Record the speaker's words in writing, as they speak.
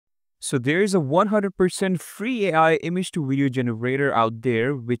So there is a 100% free AI image to video generator out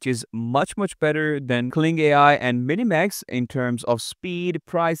there, which is much better than Kling AI and Minimax in terms of speed,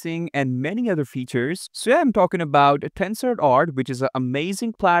 pricing, and many other features. So yeah, I'm talking about Tensor.Art, which is an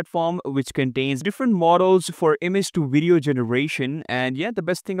amazing platform which contains different models for image to video generation. And yeah, the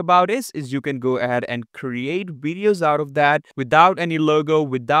best thing about it is you can go ahead and create videos out of that without any logo,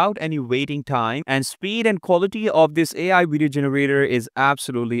 without any waiting time. And speed and quality of this AI video generator is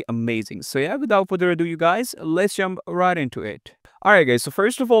absolutely amazing. So yeah, without further ado, you guys, let's jump right into it. Alright guys, so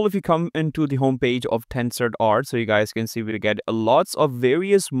first of all, if you come into the homepage of Tensor.Art, so you guys can see we get lots of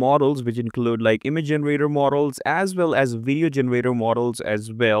various models which include like image generator models as well as video generator models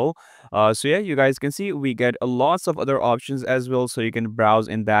as well. So yeah, you guys can see we get lots of other options as well, so you can browse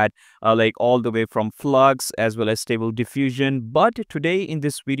in that like all the way from flux as well as stable diffusion. But today in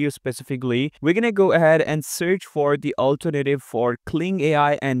this video specifically, we're gonna go ahead and search for the alternative for Kling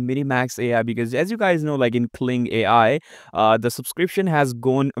AI and Minimax AI, because as you guys know, like in Kling AI, the subscription has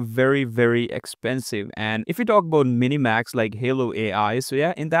gone very expensive. And if you talk about Minimax like Halo AI, so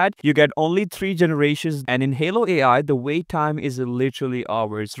yeah, in that you get only 3 generations, and in Halo AI the wait time is literally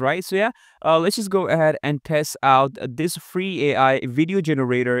hours, right? So yeah, let's just go ahead and test out this free AI video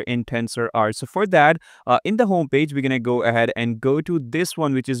generator in TensorArt. So for that, in the homepage, we're gonna go ahead and go to this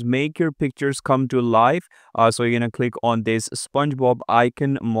one, which is make your pictures come to life. So you're gonna click on this SpongeBob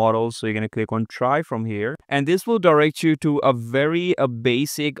icon model. So you're gonna click on try from here, and this will direct you to a very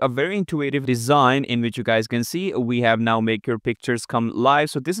basic, a very intuitive design in which you guys can see we have now make your pictures come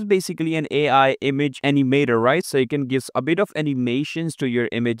live. So this is basically an AI image animator, right? So you can give a bit of animations to your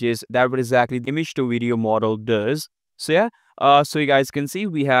images. That what exactly the image to video model does. So yeah, so you guys can see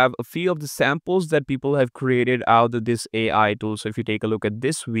we have a few of the samples that people have created out of this AI tool. So if you take a look at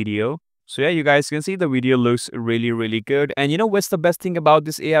this video, so yeah, you guys can see the video looks really good. And you know what's the best thing about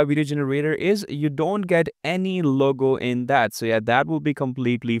this AI video generator is you don't get any logo in that. So yeah, that will be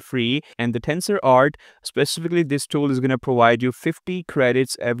completely free. And the TensorArt, specifically this tool, is going to provide you 50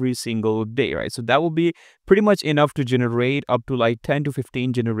 credits every single day, right? So that will be pretty much enough to generate up to like 10 to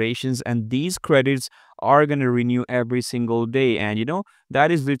 15 generations. And these credits are going to renew every single day. And you know, that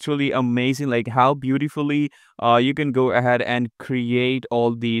is literally amazing, like how beautifully you can go ahead and create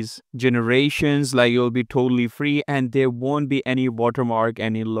all these generations. Like you'll be totally free and there won't be any watermark,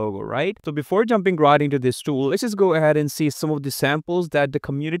 any logo, right? So before jumping right into this tool, let's just go ahead and see some of the samples that the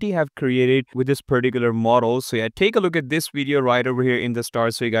community have created with this particular model. So yeah, take a look at this video right over here in the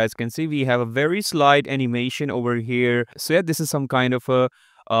start. So you guys can see we have a very slight animation over here. So yeah, this is some kind of a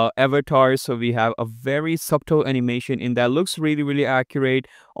avatar. So we have a very subtle animation in that, looks really accurate.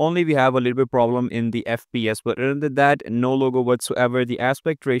 Only we have a little bit problem in the FPS, but other than that, no logo whatsoever. The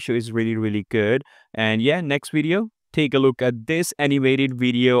aspect ratio is really good. And yeah, next video, take a look at this animated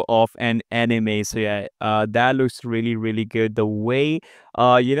video of an anime. So yeah, that looks really good. The way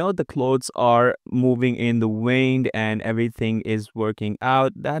you know, the clothes are moving in the wind and everything is working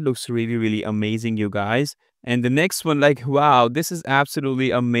out, that looks really amazing, you guys. And the next one, like, wow, this is absolutely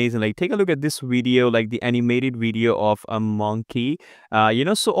amazing. Like, take a look at this video, like the animated video of a monkey. You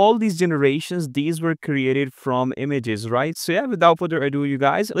know, so all these generations, these were created from images, right? So yeah, without further ado, you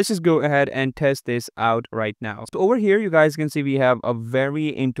guys, let's just go ahead and test this out right now. So over here, you guys can see we have a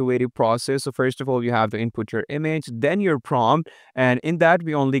very intuitive process. So first of all, you have to input your image, then your prompt, and in that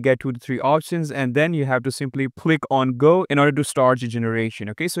we only get 2 to 3 options, and then you have to simply click on go in order to start your generation.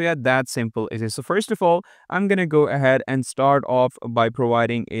 Okay, so yeah, that simple is it. So first of all, I'm gonna go ahead and start off by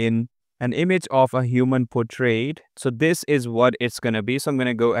providing in an image of a human portrait. So this is what it's gonna be. So I'm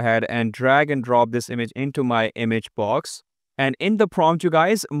gonna go ahead and drag and drop this image into my image box. And in the prompt, you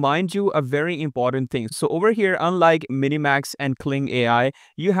guys, mind you, a very important thing. So over here, unlike Minimax and Kling AI,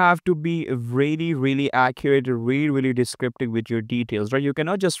 you have to be really accurate, really descriptive with your details, right? You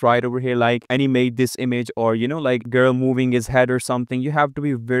cannot just write over here like animate this image, or you know, like girl moving his head or something. You have to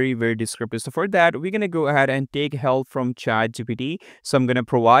be very descriptive. So for that, we're gonna go ahead and take help from ChatGPT. So I'm gonna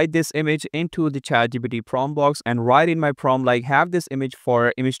provide this image into the ChatGPT prompt box and write in my prompt like have this image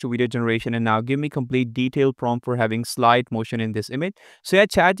for image to video generation, and now give me complete detailed prompt for having slight motion in this image. So yeah,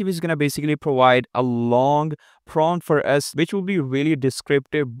 ChatGPT is gonna basically provide a long prompt for us, which will be really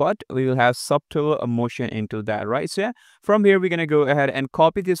descriptive, but we will have subtle emotion into that, right? So yeah, from here we're gonna go ahead and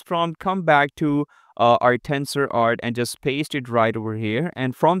copy this prompt, come back to our TensorArt and just paste it right over here.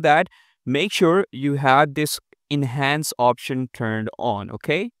 And from that, make sure you have this enhance option turned on.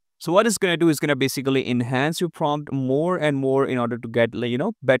 Okay, so what it's going to do is going to basically enhance your prompt more and more in order to get, you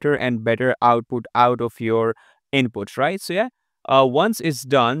know, better and better output out of your inputs, right? So yeah, once it's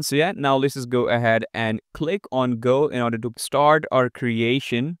done, so yeah, now let's just go ahead and click on go in order to start our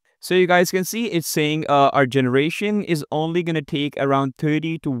creation. So you guys can see it's saying our generation is only going to take around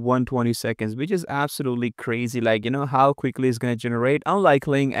 30 to 120 seconds, which is absolutely crazy. Like, how quickly it's going to generate. Unlike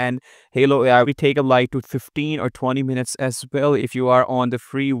Kling and Halo AI, we take up like to 15 or 20 minutes as well if you are on the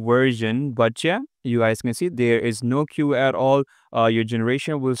free version. But yeah, you guys can see there is no queue at all. Your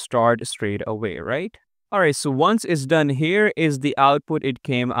generation will start straight away, right? Alright, so once it's done, here is the output it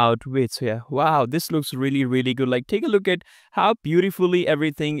came out with. So yeah, wow, this looks really, really good. Like, take a look at how beautifully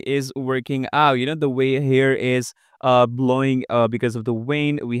everything is working out. The way hair is blowing because of the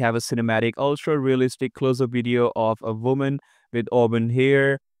wind. We have a cinematic, ultra realistic close-up video of a woman with auburn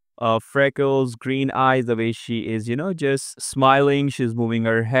hair, freckles, green eyes, the way she is, just smiling. She's moving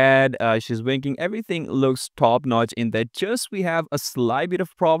her head, she's winking. Everything looks top notch in that. Just we have a slight bit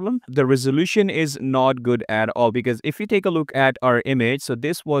of problem. The resolution is not good at all, because if you take a look at our image, so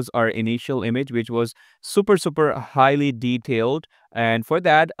this was our initial image, which was super, super highly detailed. And for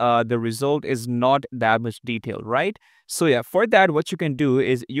that, the result is not that much detailed, right? So yeah, for that, what you can do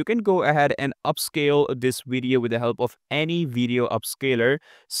is you can go ahead and upscale this video with the help of any video upscaler.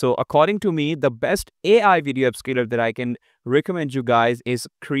 So according to me, the best AI video upscaler that I can recommend you guys is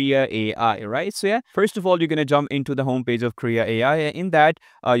Kriya AI, right? So yeah, first of all, you're going to jump into the homepage of Kriya AI. In that,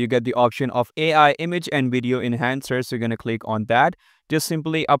 you get the option of AI image and video enhancer. So you're going to click on that. Just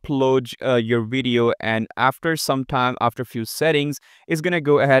simply upload your video, and after some time, after a few settings, it's gonna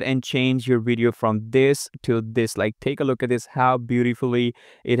go ahead and change your video from this to this. Like, take a look at this, how beautifully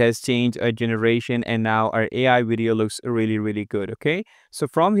it has changed a generation, and now our AI video looks really, really good. Okay, so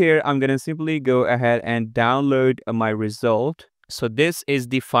from here, I'm gonna simply go ahead and download my result. So this is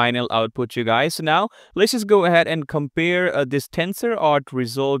the final output, you guys. So now let's just go ahead and compare this TensorArt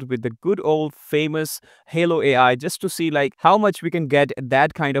result with the good old famous Halo AI, just to see like how much we can get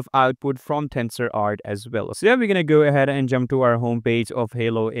that kind of output from TensorArt as well. So yeah, we're gonna go ahead and jump to our homepage of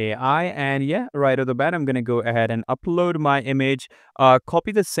Halo AI, and yeah, right off the bat, I'm gonna go ahead and upload my image,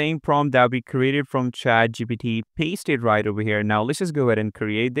 copy the same prompt that we created from ChatGPT, paste it right over here. Now let's just go ahead and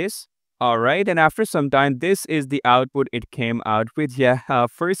create this. All right, and after some time, this is the output it came out with. Yeah,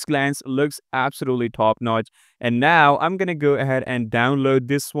 first glance looks absolutely top notch. And now I'm gonna go ahead and download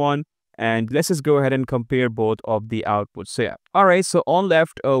this one, and let's just go ahead and compare both of the outputs. So yeah, all right. So on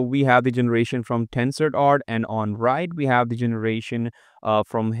left, we have the generation from Tensor.Art, and on right we have the generation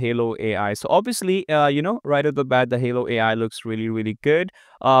from Halo AI. So obviously, right off the bat, the Halo AI looks really, really good.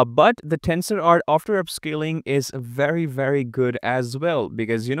 But the TensorArt after upscaling is very, very good as well,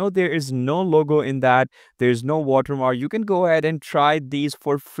 because there is no logo in that. There's no watermark. You can go ahead and try these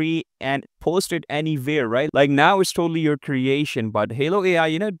for free and post it anywhere, right? Like, now it's totally your creation, but Halo AI,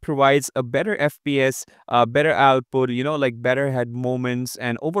 it provides a better FPS, better output, like better head moments,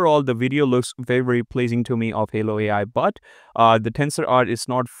 and overall the video looks very, very pleasing to me of Halo AI. But the TensorArt is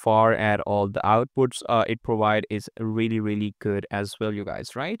not far at all. The outputs it provide is really, really good as well, you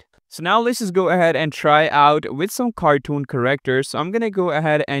guys, right? So now let's just go ahead and try out with some cartoon characters. So I'm gonna go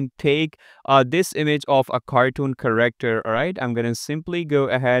ahead and take this image of a cartoon character. All right, I'm gonna simply go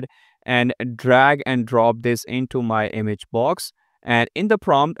ahead and drag and drop this into my image box. And in the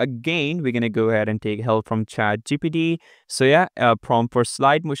prompt, again, we're going to go ahead and take help from ChatGPT. So yeah, prompt for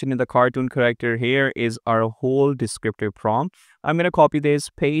slide motion in the cartoon character. Here is our whole descriptive prompt. I'm going to copy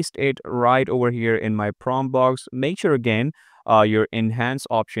this, paste it right over here in my prompt box. Make sure again, your enhance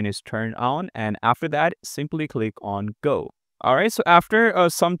option is turned on. And after that, simply click on go. All right, so after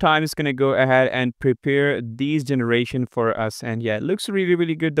some time, it's going to go ahead and prepare these generation for us. And yeah, it looks really,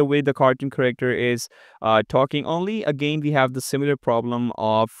 really good the way the cartoon character is talking. Only, again, we have the similar problem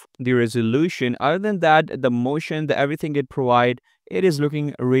of the resolution. Other than that, the motion, the everything it provide, it is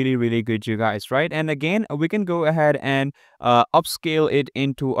looking really, really good, you guys, right? And again, we can go ahead and upscale it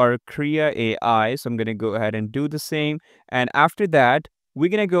into our Kriya AI. So I'm going to go ahead and do the same. And after that, we're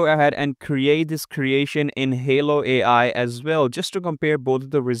going to go ahead and create this creation in Halo AI as well, just to compare both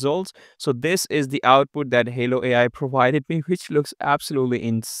of the results. So this is the output that Halo AI provided me, which looks absolutely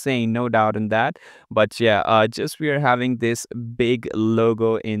insane, no doubt in that. But yeah, just we are having this big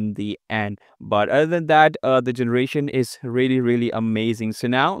logo in the end. But other than that, the generation is really, really amazing. So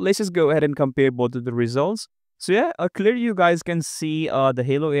now let's just go ahead and compare both of the results. So yeah, clearly you guys can see the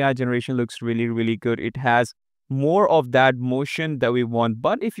Halo AI generation looks really, really good. It has more of that motion that we want.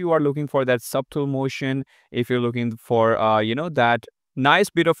 But if you are looking for that subtle motion, if you're looking for that nice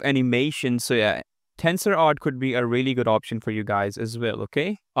bit of animation, so yeah, TensorArt could be a really good option for you guys as well,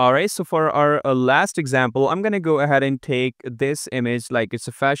 okay? All right, so for our last example, I'm gonna go ahead and take this image, like it's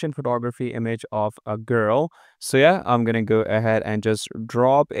a fashion photography image of a girl. So yeah, I'm gonna go ahead and just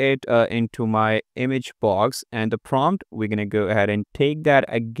drop it into my image box, and the prompt, we're gonna go ahead and take that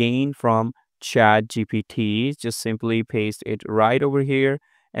again from Chat GPT. Just simply paste it right over here.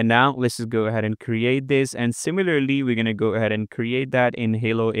 And now let's just go ahead and create this. And similarly, we're going to go ahead and create that in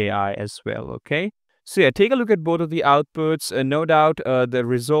Halo AI as well. Okay. So yeah, take a look at both of the outputs. No doubt the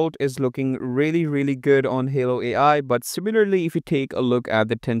result is looking really, really good on Halo AI. But similarly, if you take a look at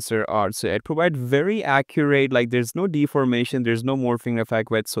the TensorArt, so it provides very accurate, like there's no deformation, there's no morphing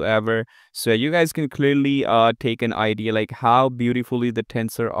effect whatsoever. So you guys can clearly take an idea like how beautifully the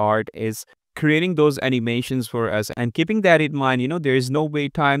TensorArt is creating those animations for us. And keeping that in mind, there is no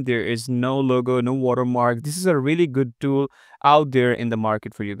wait time, there is no logo, no watermark. This is a really good tool out there in the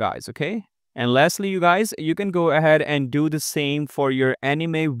market for you guys, okay? And lastly, you guys, you can go ahead and do the same for your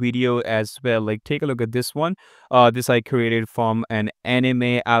anime video as well. Like, take a look at this one. This I created from an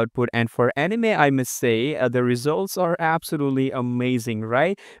anime output. And for anime, I must say, the results are absolutely amazing,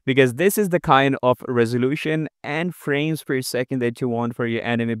 right? Because this is the kind of resolution and frames per second that you want for your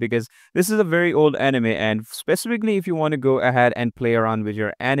anime. Because this is a very old anime. And specifically, if you want to go ahead and play around with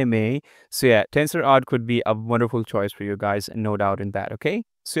your anime, so yeah, TensorArt could be a wonderful choice for you guys. No doubt in that, okay?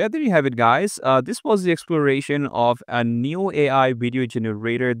 So yeah, there you have it, guys. This was the exploration of a new AI video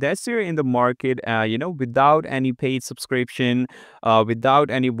generator that's here in the market, without any paid subscription,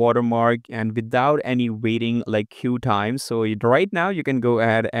 without any watermark, and without any waiting like queue time. So right now, you can go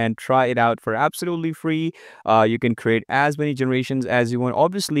ahead and try it out for absolutely free. You can create as many generations as you want.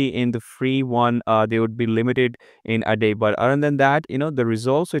 Obviously, in the free one, they would be limited in a day. But other than that, the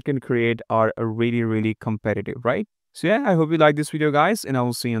results it can create are really, really competitive, right? So yeah, I hope you like this video, guys, and I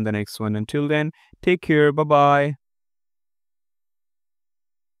will see you in the next one. Until then, take care. Bye-bye.